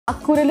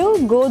ఆకుకూరలు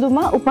గోధుమ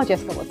ఉప్మా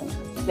చేసుకోబోతున్నాం.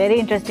 Very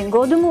interesting.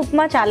 గోధుమ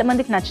ఉప్మా చాలా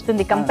మందికి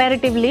నచ్చుతుంది.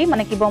 కంపారిటివ్లీ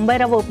మనకి బొంబాయి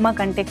రవ్వ ఉప్మా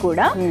కంటే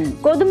కూడా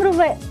గోధుమ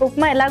రవ్వ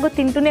ఉప్మా ఎలాగో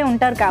తింటూనే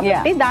ఉంటారు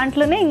కాబట్టి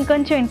దాంట్లోనే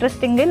ఇంకొంచెం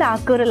ఇంట్రెస్టింగ్ గా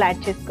ఆకుకూరలు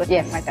యాడ్ చేసుకోవచ్చు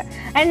అనమాట.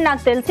 అండ్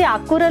నాకు తెలిసి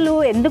ఆకుకూరలు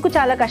ఎందుకు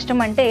చాలా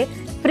కష్టం అంటే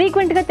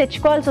ఫ్రీక్వెంట్ గా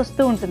తెచ్చుకోవాల్సి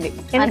వస్తూ ఉంటుంది.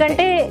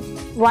 ఎందుకంటే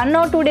 1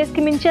 or 2 days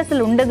కి మించి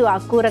అసలు ఉండదు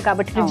ఆకుకూర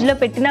కాబట్టి, ఫ్రిడ్జ్ లో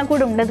పెట్టినా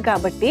కూడా ఉండదు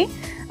కాబట్టి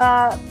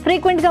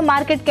ఫ్రీక్వెంట్ గా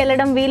మార్కెట్ కి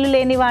వెళ్ళడం వీలు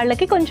లేని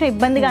వాళ్ళకి కొంచెం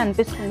ఇబ్బందిగా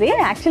అనిపిస్తుంది.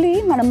 యాక్చువల్లీ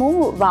మనము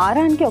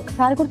వారానికి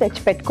ఒకసారి కూడా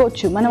తెచ్చి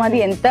పెట్టుకోవచ్చు. మనం అది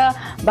ఎంత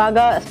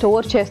బాగా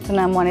స్టోర్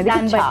చేస్తున్నాము అనేది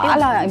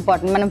చాలా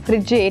ఇంపార్టెంట్. మనం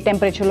ఫ్రిడ్జ్ ఏ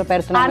టెంపరేచర్ లో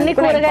పెడుతున్నాం అన్ని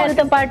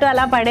కూరగాయలతో పాటు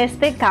అలా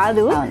పడేస్తే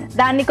కాదు.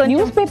 దాన్ని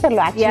న్యూస్ పేపర్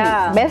లో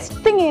బెస్ట్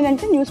థింగ్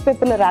ఏంటంటే న్యూస్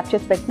పేపర్ లో ర్యాప్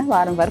చేసి పెట్టిన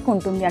వారం వరకు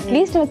ఉంటుంది.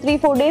 అట్లీస్ట్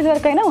 3-4 days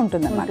వరకు అయినా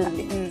ఉంటుంది అన్నమాట.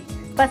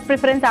 ఫస్ట్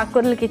ప్రిఫరెన్స్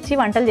ఆకుకూరలకి ఇచ్చి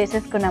వంటలు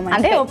చేసేసుకున్నాం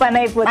అంటే ఓ పని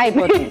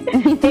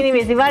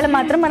అయిపోతుంది. ఇవాళ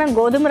మాత్రం మనం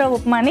గోధుమ రవ్వ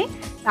ఉప్మాని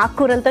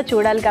ఆకుకూరలతో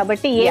చూడాలి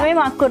కాబట్టి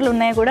ఏమేమి ఆకుకూరలు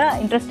ఉన్నాయో కూడా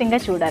ఇంట్రెస్టింగ్ గా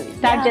చూడాలి.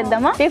 స్టార్ట్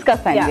చేద్దామా?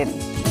 తీసుకొస్తాను.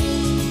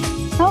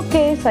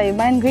 ఓకే, సో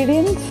మా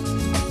ఇంగ్రీడియంట్స్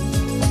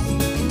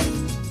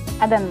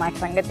అదనమాట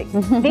సంగతి.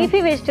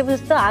 లీఫీ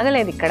వెజిటబుల్స్ తో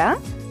ఆగలేదు, ఇక్కడ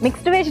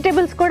మిక్స్డ్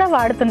వెజిటబుల్స్ కూడా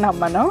వాడుతున్నాం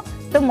మనం.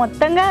 సో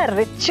మొత్తంగా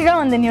రిచ్ గా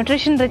ఉంది,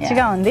 న్యూట్రిషన్ రిచ్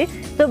గా ఉంది.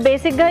 సో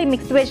బేసిక్ గా ఈ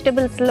మిక్స్డ్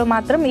వెజిటబుల్స్ లో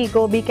మాత్రం ఈ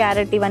గోబీ,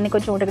 క్యారెట్ ఇవన్నీ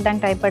కొంచెం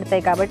ఉడకడానికి టైం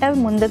పడతాయి కాబట్టి అవి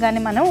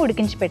ముందుగానే మనం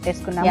ఉడికించి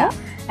పెట్టేసుకున్నాము.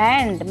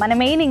 అండ్ మన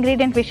మెయిన్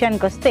ఇంగ్రీడియంట్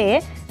విషయానికి వస్తే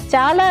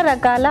చాలా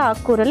రకాల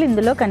ఆకుకూరలు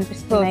ఇందులో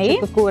కనిపిస్తున్నాయి.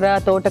 కూర,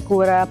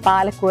 తోటకూర,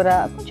 పాలకూర,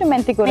 కొంచెం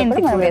మెంతి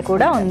కూర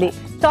కూడా ఉంది.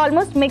 So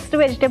almost mixed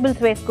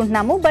vegetables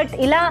వేసుకుంటున్నాము. But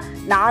ఇలా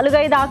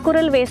 4-5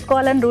 ఆకుకూరలు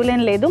వేసుకోవాలని రూల్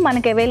ఏం లేదు.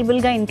 మనకి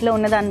అవైలబుల్ గా ఇంట్లో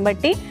ఉన్నదాన్ని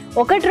బట్టి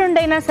 1-2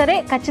 అయినా సరే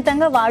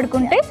ఖచ్చితంగా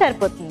వాడుకుంటే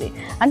సరిపోతుంది.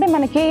 అంటే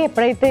మనకి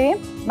ఎప్పుడైతే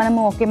మనము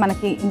ఓకే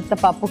మనకి ఇంత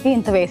పప్పుకి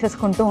ఇంత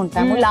వేసేసుకుంటూ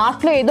ఉంటాము,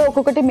 లాస్ట్ లో ఏదో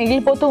ఒక్కొక్కటి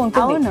మిగిలిపోతూ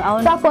ఉంటుంది.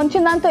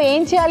 కొంచెం దాంతో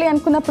ఏం చేయాలి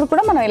అనుకున్నప్పుడు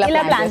కూడా మనం ఇలా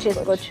ప్లాన్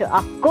చేసుకోవచ్చు.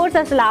 అఫ్ కోర్స్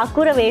అసలు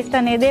ఆకుకూర వేస్ట్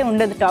అనేదే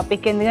ఉండదు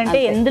టాపిక్,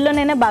 ఎందుకంటే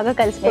ఎందులోనైనా బాగా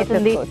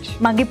కలిసిపోతుంది,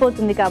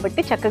 మగ్గిపోతుంది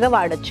కాబట్టి చక్కగా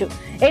వాడచ్చు.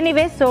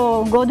 ఎనీవే, సో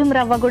గోధుమ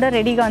రవ్వ కూడా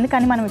రెడీగా ఉంది,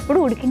 కానీ మనం ఇప్పుడు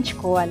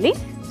ఉడికించుకోవాలి.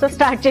 సో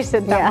స్టార్ట్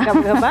చేసేద్దాం.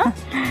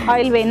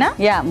 ఆయిల్ వేనా?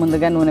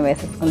 ముందుగా నూనె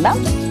వేసేసుకుందాం.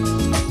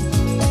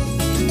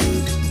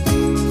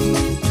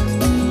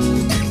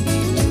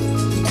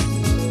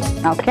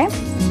 ఓకే,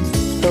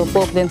 సో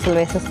పోపు దినుసులు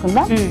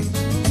వేసేసుకుందాం.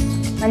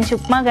 మంచి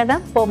ఉప్మా కదా,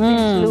 పోపు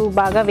దినుసులు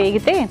బాగా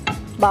వేగితే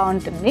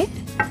బాగుంటుంది.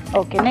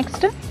 ఓకే,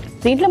 నెక్స్ట్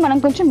దీంట్లో మనం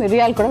కొంచెం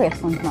మిరియాలు కూడా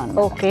వేసుకుంటున్నాం.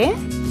 ఓకే,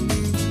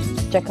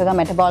 చక్కగా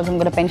మెటబాలిజం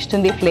కూడా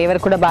పెంచుతుంది,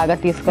 ఫ్లేవర్ కూడా బాగా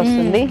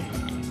తీసుకొస్తుంది.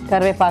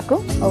 కరివేపాకు,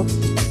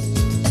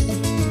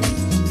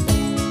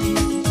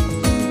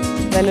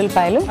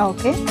 వెల్లుల్లిపాయలు,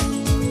 ఓకే,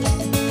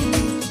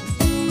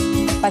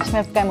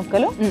 పచ్చిమిరపకాయ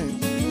ముక్కలు.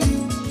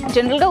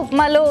 జనరల్ గా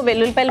ఉప్మాలో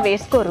వెల్లుల్లిపాయలు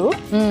వేసుకోరు,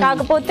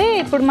 కాకపోతే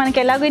ఇప్పుడు మనకి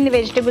ఎలాగో ఇన్ని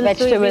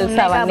వెజిటబుల్స్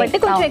కాబట్టి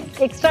కొంచెం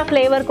ఎక్స్ట్రా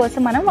ఫ్లేవర్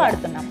కోసం మనం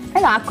వాడుతున్నాం.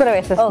 ఆకుకూర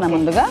వేసేస్తున్నాం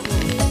ముందుగా.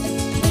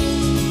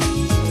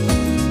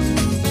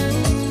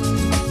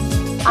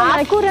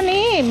 ఆకుకూరని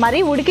మరీ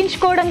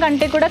ఉడికించుకోవడం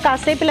కంటే కూడా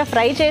కాసేపు ఇలా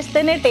ఫ్రై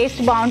చేస్తేనే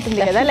టేస్ట్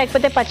బాగుంటుంది కదా,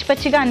 లేకపోతే పచ్చి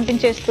పచ్చిగా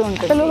అనిపించేస్తూ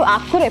ఉంటుంది. అసలు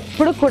ఆకుకూర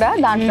ఎప్పుడు కూడా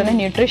దాంట్లోనే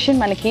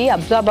న్యూట్రిషన్ మనకి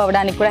అబ్జార్బ్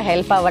అవ్వడానికి కూడా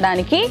హెల్ప్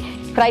అవ్వడానికి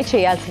ఫ్రై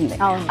చేయాల్సిందే.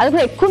 అది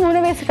కూడా ఎక్కువ నూనె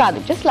వేసి కాదు,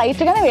 జస్ట్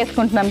లైట్ గానే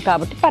వేసుకుంటున్నాం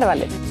కాబట్టి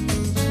పర్వాలేదు.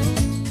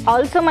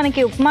 ఆల్సో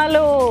మనకి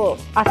ఉప్మాలో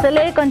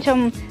అసలే కొంచెం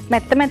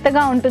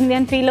మెత్తగా ఉంటుంది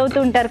అని ఫీల్ అవుతూ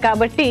ఉంటారు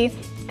కాబట్టి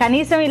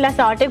కనీసం ఇలా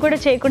సాటే కూడా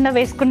చేయకుండా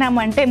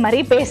వేసుకున్నామంటే మరీ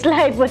పేస్ట్లా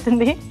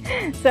అయిపోతుంది.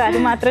 సో అది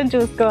మాత్రం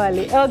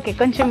చూసుకోవాలి. ఓకే,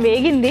 కొంచెం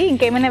వేగింది,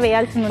 ఇంకేమైనా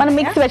వేయాల్సింది. మనం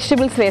మిక్స్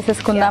వెజిటబుల్స్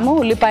వేసేసుకుందాము.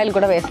 ఉల్లిపాయలు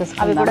కూడా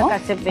వేసేసుకుందాము, అవి కూడా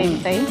కాసేపు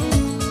వేగుతాయి.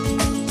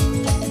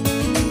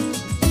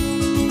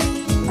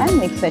 అండ్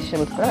మిక్స్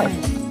వెజిటబుల్స్ కూడా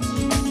వేసేస్తాం.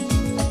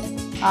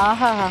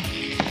 ఆహా,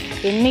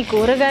 ఎన్ని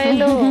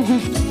కూరగాయలు!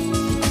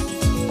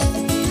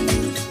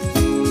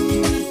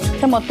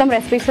 మొత్తం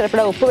రెసిపీస్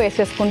సరిపడా ఉప్పు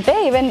వేసేసుకుంటే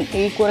ఈవెన్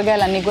ఈ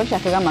కూరగాయలు అన్నీ కూడా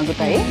చక్కగా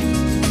మగ్గుతాయి.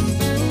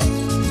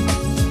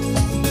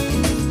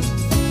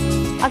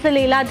 అసలు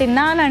ఇలా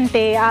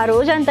తిన్నానంటే ఆ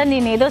రోజంతా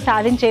నేను ఏదో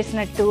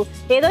సాధించేసినట్టు,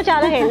 ఏదో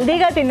చాలా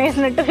హెల్దీగా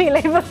తినేసినట్టు ఫీల్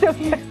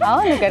అయిపోతుంది.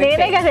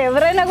 నేనే కదా,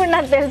 ఎవరైనా కూడా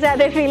నాకు తెలిసి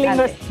అదే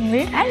ఫీలింగ్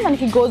వస్తుంది. అండ్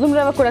మనకి గోధుమ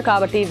రవ్వ కూడా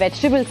కాబట్టి,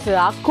 వెజిటబుల్స్,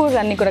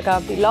 ఆకుకూరలు అన్ని కూడా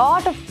కాబట్టి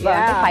లాట్ ఆఫ్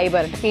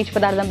ఫైబర్, పీచు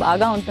పదార్థం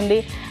బాగా ఉంటుంది.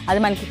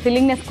 అది మనకి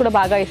ఫిల్లింగ్నెస్ కూడా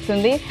బాగా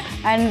ఇస్తుంది.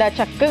 అండ్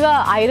చక్కగా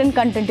ఐరన్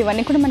కంటెంట్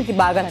ఇవన్నీ కూడా మనకి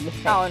బాగా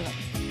లభిస్తాయి. అవును,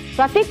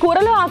 ప్రతి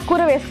కూరలో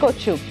ఆకుకూర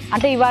వేసుకోవచ్చు.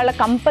 అంటే ఇవాళ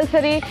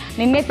కంపల్సరీ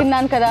నిన్నే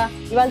తిన్నాను కదా,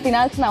 ఇవాళ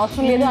తినాల్సిన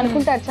అవసరం లేదు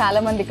అనుకుంటారు చాలా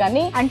మంది.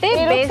 కానీ అంటే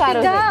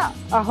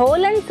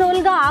హోల్ అండ్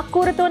సోల్ గా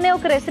ఆకుకూరతోనే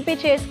ఒక రెసిపీ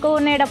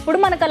చేసుకునేటప్పుడు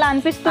మనకు అలా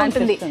అనిపిస్తూ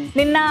ఉంటుంది,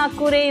 నిన్న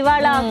ఆకుకూరే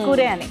ఇవాళ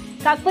ఆకుకూరే అని.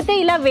 కాకపోతే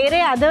ఇలా వేరే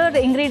అదర్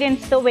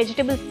ఇంగ్రీడియంట్స్ తో,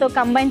 వెజిటబుల్స్ తో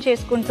కంబైన్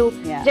చేసుకుంటూ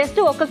జస్ట్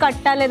ఒక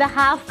కట్ట లేదా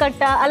హాఫ్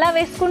కట్ట అలా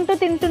వేసుకుంటూ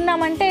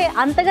తింటున్నామంటే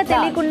అంతగా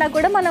తెలియకుండా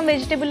కూడా మనం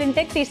వెజిటబుల్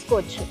ఇంటేక్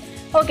తీసుకోవచ్చు.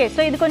 ఓకే, సో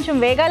ఇది కొంచెం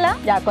వేగాల?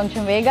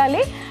 కొంచెం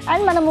వేగాలి.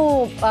 అండ్ మనము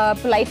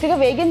లైట్ గా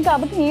వేగింది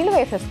కాబట్టి నీళ్లు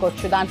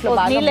వేసేసుకోవచ్చు. దాంట్లో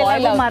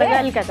బాగా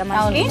మరగాలి కదా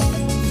మనకి.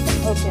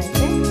 ఓకే,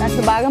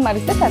 దాంట్లో బాగా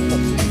మరిగితే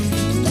సరిపోతుంది.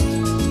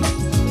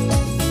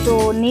 సో సో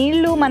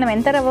నీళ్లు మనం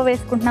ఎంత రవ్వ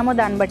వేసుకుంటున్నామో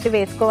దాన్ని బట్టి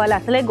వేసుకోవాలి.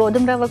 అసలే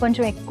గోధుమ రవ్వ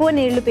కొంచెం ఎక్కువ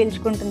నీళ్లు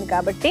పీల్చుకుంటుంది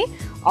కాబట్టి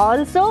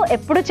ఆల్సో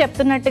ఎప్పుడు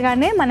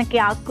చెప్తున్నట్టుగానే మనకి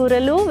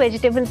ఆకుకూరలు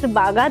వెజిటేబుల్స్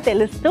బాగా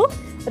తెలుస్తూ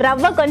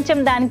రవ్వ కొంచెం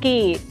దానికి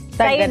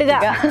సైడ్ గా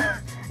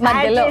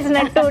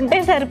చేసినట్టు ఉంటే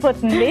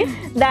సరిపోతుంది.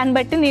 దాన్ని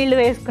బట్టి నీళ్లు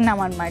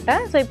వేసుకున్నాం అనమాట.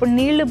 సో ఇప్పుడు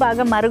నీళ్లు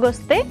బాగా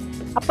మరుగొస్తే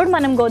అప్పుడు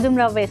మనం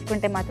గోధుమ రవ్వ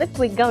వేసుకుంటే మాత్రం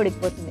క్విక్ గా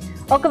ఉడికిపోతుంది.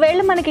 ఒకవేళ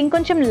మనకి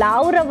ఇంకొంచెం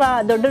లావు రవ్వ,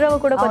 దొడ్డు రవ్వ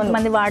కూడా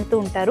కొంతమంది వాడుతూ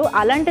ఉంటారు.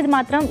 అలాంటిది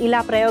మాత్రం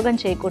ఇలా ప్రయోగం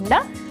చేయకుండా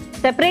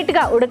సెపరేట్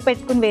గా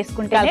ఉడకపెట్టుకుని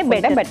వేసుకుంటేనే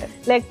బెటర్.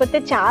 లేకపోతే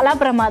చాలా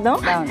ప్రమాదం.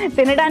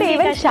 తినడానికి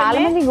చాలా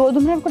మంది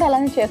గోధుమ రవ్వ కూడా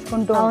అలానే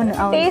చేసుకుంటూ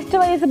టేస్ట్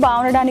వైజ్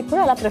బాగుండడానికి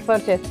కూడా అలా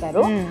ప్రిఫర్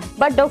చేస్తారు.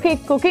 బట్ ఓకే,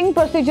 కుకింగ్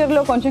ప్రొసీజర్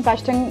లో కొంచెం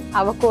కష్టం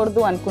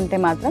అవ్వకూడదు అనుకుంటే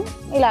మాత్రం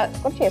ఇలా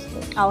కూడా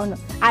చేసుకోవచ్చు. అవును,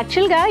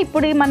 యాక్చువల్ గా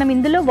ఇప్పుడు మనం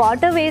ఇందులో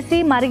వాటర్ వేసి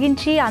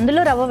మరిగించి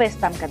అందులో రవ్వ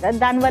వేస్తాం కదా,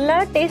 దానివల్ల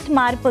టేస్ట్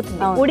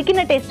మారిపోతుంది,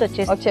 ఉడికిన టేస్ట్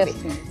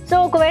వచ్చేస్తుంది. సో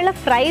ఒకవేళ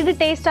ఫ్రైడ్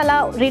టేస్ట్ అలా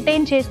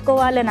రిటైన్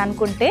చేసుకోవాలని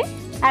అనుకుంటే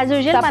యాజ్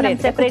యూజువల్ మనం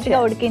సెపరేట్ గా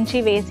ఉడికించి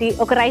వేసి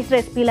ఒక రైస్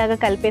రెసిపీ లాగా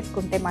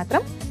కలిపేసుకుంటే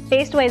మాత్రం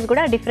టేస్ట్ వైజ్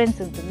కూడా డిఫరెన్స్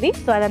ఉంటుంది.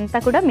 సో అదంతా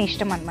కూడా మీ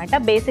ఇష్టం అనమాట.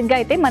 బేసిక్ గా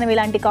అయితే మనం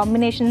ఇలాంటి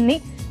కాంబినేషన్ ని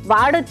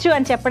వాడొచ్చు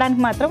అని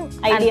చెప్పడానికి మాత్రం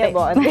ఐడియా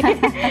బాగుంది.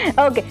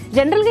 ఓకే,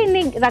 జనరల్ గా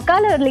ఇన్ని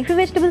రకాల లీఫీ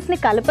వెజిటబుల్స్ ని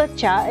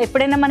కలపచ్చా?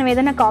 ఎప్పుడైనా మనం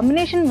ఏదైనా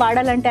కాంబినేషన్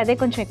వాడాలంటే అదే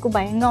కొంచెం ఎక్కువ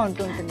భయంగా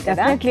ఉంటుంది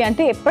కదా.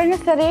 అంటే ఎప్పుడైనా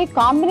సరే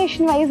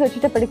కాంబినేషన్ వైజ్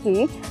వచ్చేటప్పటికి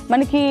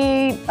మనకి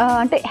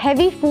అంటే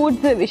హెవీ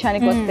ఫుడ్స్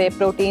విషయానికి వస్తే,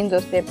 ప్రోటీన్స్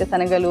వస్తే,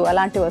 శనగలు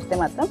అలాంటివి వస్తే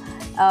మాత్రం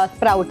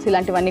స్ప్రౌట్స్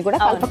ఇలాంటివన్నీ కూడా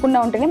కలపకుండా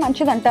ఉంటేనే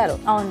మంచిది అంటారు.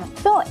 అవును.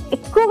 సో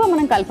ఎక్కువగా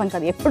మనం కలపం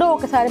కదా, ఎప్పుడో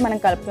ఒకసారి మనం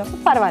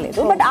కలిపినప్పుడు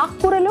పర్వాలేదు. బట్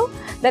ఆకుకూరలు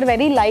దర్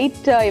వెరీ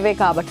లైట్ ఇవే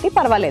కాబట్టి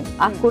పర్వాలేదు,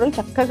 ఆకుకూరలు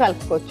చక్కగా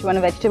కలుపుకోవచ్చు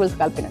మనం వెజిటబుల్స్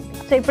కలిపినట్టు.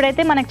 సో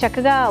ఇప్పుడైతే మనకు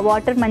చక్కగా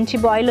వాటర్ మంచి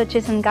బాయిల్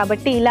వచ్చేసింది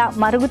కాబట్టి ఇలా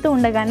మరుగుతూ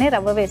ఉండగానే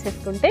రవ్వ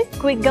వేసేసుకుంటే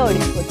క్విక్ గా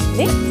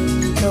ఉడికిపోతుంది.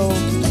 సో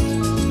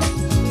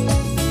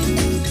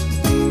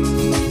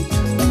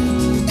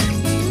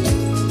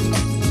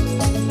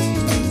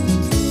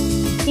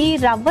ఈ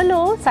రవ్వలో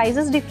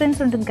సైజెస్ డిఫరెన్స్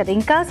ఉంటుంది కదా,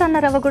 ఇంకా సన్న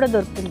రవ్వ కూడా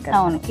దొరుకుతుంది కదా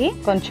మనకి,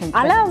 కొంచెం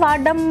అలా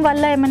వాడడం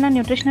వల్ల ఏమైనా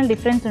న్యూట్రిషనల్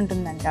డిఫరెన్స్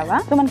ఉంటుందంటావా?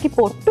 సో మనకి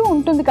పొట్టు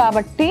ఉంటుంది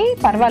కాబట్టి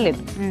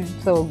పర్వాలేదు.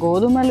 సో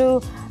గోధుమలు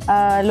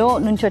లో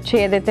నుంచి వచ్చే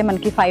ఏదైతే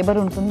మనకి ఫైబర్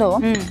ఉంటుందో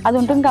అది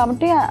ఉంటుంది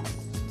కాబట్టి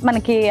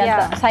మనకి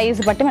సైజ్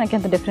బట్టి మనకి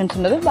అంత డిఫరెన్స్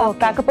ఉండదు.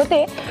 కాకపోతే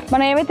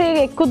మనం ఏమైతే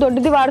ఎక్కువ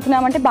దొడ్డిది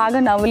వాడుతున్నామంటే బాగా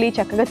నవ్వులి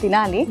చక్కగా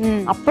తినాలి,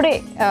 అప్పుడే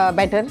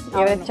బెటర్.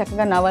 ఎవరైతే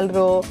చక్కగా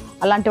నవలరో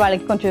అలాంటి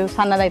వాళ్ళకి కొంచెం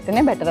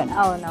సన్నదైతేనే బెటర్ అని.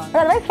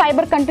 అవునవును.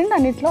 ఫైబర్ కంటెంట్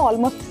అన్నిట్లో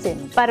ఆల్మోస్ట్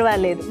సేమ్,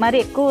 పర్వాలేదు, మరి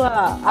ఎక్కువ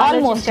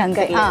ఆల్మోస్ట్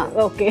అంతే.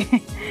 Okay,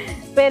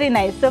 very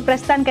nice. సో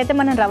ప్రస్తుతానికైతే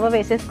మనం రవ్వ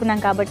వేసేసుకున్నాం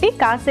కాబట్టి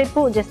కాసేపు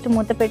జస్ట్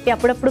మూత పెట్టి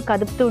అప్పుడప్పుడు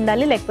కదుపుతూ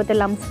ఉండాలి, లేకపోతే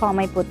లంప్స్ ఫామ్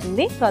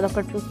అయిపోతుంది. సో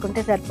అదొకటి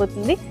చూసుకుంటే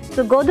సరిపోతుంది.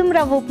 సో గోధుమ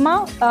రవ్వ ఉప్మా,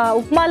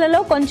 ఉప్మాలలో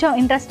కొంచెం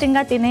ఇంట్రెస్టింగ్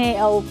గా తినే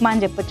ఉప్మా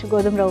అని చెప్పొచ్చు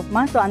గోధుమ రవ్వ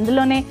ఉప్మా. సో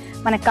అందులోనే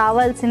మనకు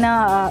కావాల్సిన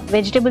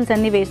వెజిటబుల్స్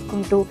అన్ని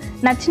వేసుకుంటూ,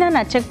 నచ్చినా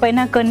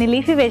నచ్చకపోయినా కొన్ని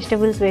లీఫీ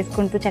వెజిటబుల్స్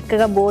వేసుకుంటూ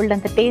చక్కగా బోల్డ్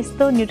అంత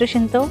టేస్ట్తో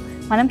న్యూట్రిషన్తో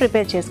మనం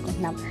ప్రిపేర్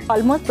చేసుకుంటున్నాం.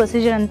 ఆల్మోస్ట్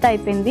ప్రొసీజర్ అంతా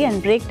అయిపోయింది.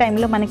 అండ్ బ్రేక్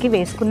టైంలో మనకి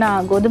వేసుకున్న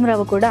గోధుమ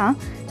రవ్వ కూడా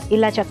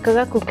ఇలా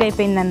చక్కగా కుక్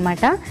అయిపోయింది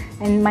అనమాట.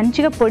 అండ్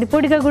మంచిగా పొడి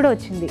పొడిగా కూడా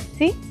వచ్చింది.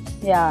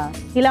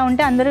 ఇలా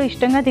ఉంటే అందరూ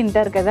ఇష్టంగా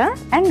తింటారు కదా.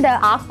 అండ్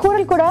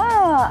ఆకుకూరలు కూడా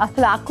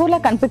అసలు ఆకుకూరలా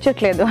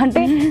కనిపించట్లేదు,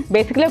 అంటే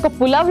బేసిక్లీ ఒక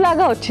పులావ్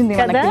లాగా వచ్చింది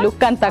కదా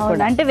లుక్ అంతా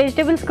కూడా. అంటే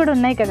వెజిటబుల్స్ కూడా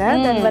ఉన్నాయి కదా,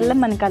 దానివల్ల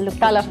మనకి ఆ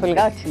లుక్ కలర్ఫుల్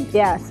గా వచ్చింది.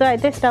 సో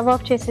అయితే స్టవ్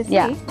ఆఫ్ చేసేసి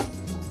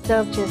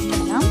సర్వ్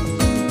చేస్తున్నాం.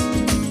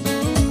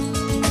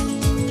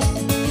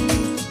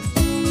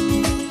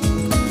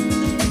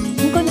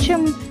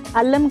 ఇంకొంచెం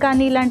అల్లం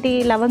కానీ ఇలాంటి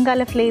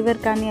లవంగాల ఫ్లేవర్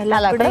కానీ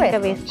అలా కూడా ఇంకా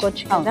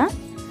వేసుకోవచ్చు కదా,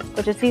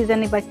 కొంచెం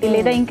సీజన్ ని బట్టి.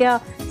 లేదా ఇంకా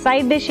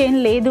సైడ్ డిష్ ఏం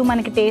లేదు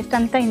మనకి టేస్ట్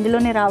అంతా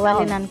ఇందులోనే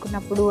రావాలి అని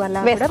అనుకున్నప్పుడు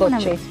అలా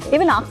వేసుకోవచ్చు.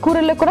 ఈవెన్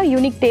ఆకుకూరల్లో కూడా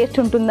యూనిక్ టేస్ట్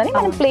ఉంటుందని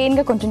మనం ప్లెయిన్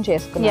గా కొంచెం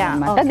చేసుకున్నాం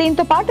అన్నమాట.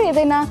 దీంతో పాటు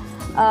ఏదైనా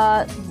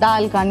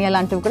దాల్ కానీ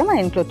అలాంటివి కూడా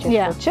మనం ఇంట్లో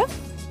చేసుకోవచ్చు.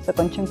 సో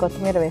కొంచెం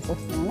కొత్తిమీర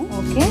వేసేస్తున్నాను.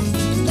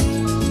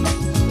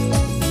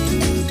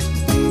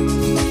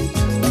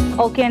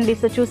 ఓకే అండి.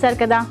 సో చూసారు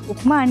కదా,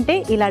 ఉప్మా అంటే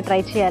ఇలా ట్రై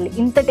చేయాలి.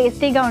 ఇంత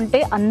టేస్టీగా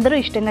ఉంటే అందరూ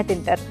ఇష్టంగా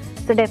తింటారు.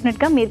 సో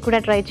డెఫినెట్గా మీరు కూడా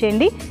ట్రై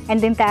చేయండి.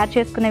 అండ్ దీన్ని తయారు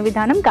చేసుకునే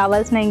విధానం,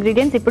 కావాల్సిన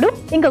ఇంగ్రీడియంట్స్ ఇప్పుడు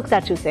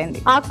ఇంకొకసారి చూసేయండి.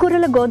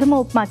 ఆకుకూరల గోధుమ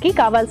ఉప్మాకి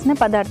కావాల్సిన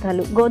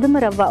పదార్థాలు: గోధుమ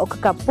రవ్వ 1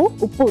 కప్పు,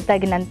 ఉప్పు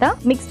తగినంత,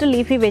 mixed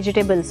leafy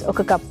vegetables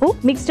 1 cup,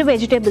 mixed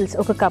vegetables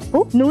 1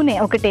 cup, నూనె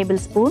 1 టేబుల్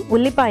స్పూన్,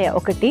 ఉల్లిపాయ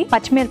 1,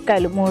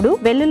 పచ్చిమిరపకాయలు 3,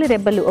 వెల్లుల్లి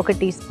రెబ్బలు 1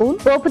 టీ స్పూన్,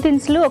 పోపు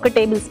దినుసులు 1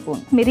 టేబుల్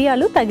స్పూన్,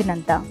 మిరియాలు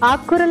తగినంత.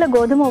 ఆకుకూరల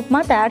గోధుమ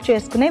ఉప్మా తయారు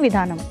చేసుకునే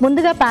విధానం: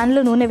 ముందుగా పాన్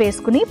లో నూనె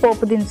వేసుకుని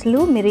పోపు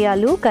దినుసులు,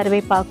 మిరియాలు,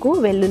 కరివేపాకు,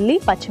 వెల్లుల్లి,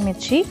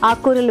 పచ్చిమిర్చి,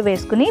 ఆకుకూరలు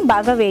వేసుకుని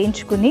బాగా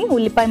వేయించుకుని,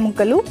 ఉల్లిపాయ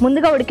ముక్కలు,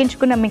 ముందుగా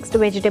ఉడికించుకున్న మిక్స్డ్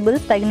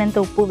వెజిటబుల్స్, తగినంత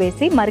ఉప్పు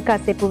వేసి మరి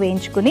కాసేపు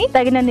వేయించుకుని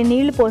తగినన్ని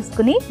నీళ్లు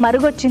పోసుకుని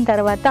మరుగొచ్చిన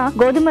తర్వాత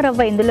గోధుమ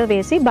రవ్వ ఇందులో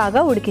వేసి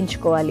బాగా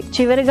ఉడికించుకోవాలి.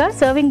 చివరిగా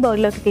సర్వింగ్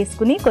బౌల్ లోకి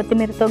తీసుకుని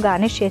కొత్తిమీరతో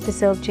గార్నిష్ చేసి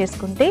సర్వ్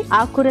చేసుకుంటే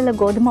ఆకుకూరల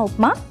గోధుమ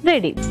ఉప్మా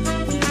రెడీ.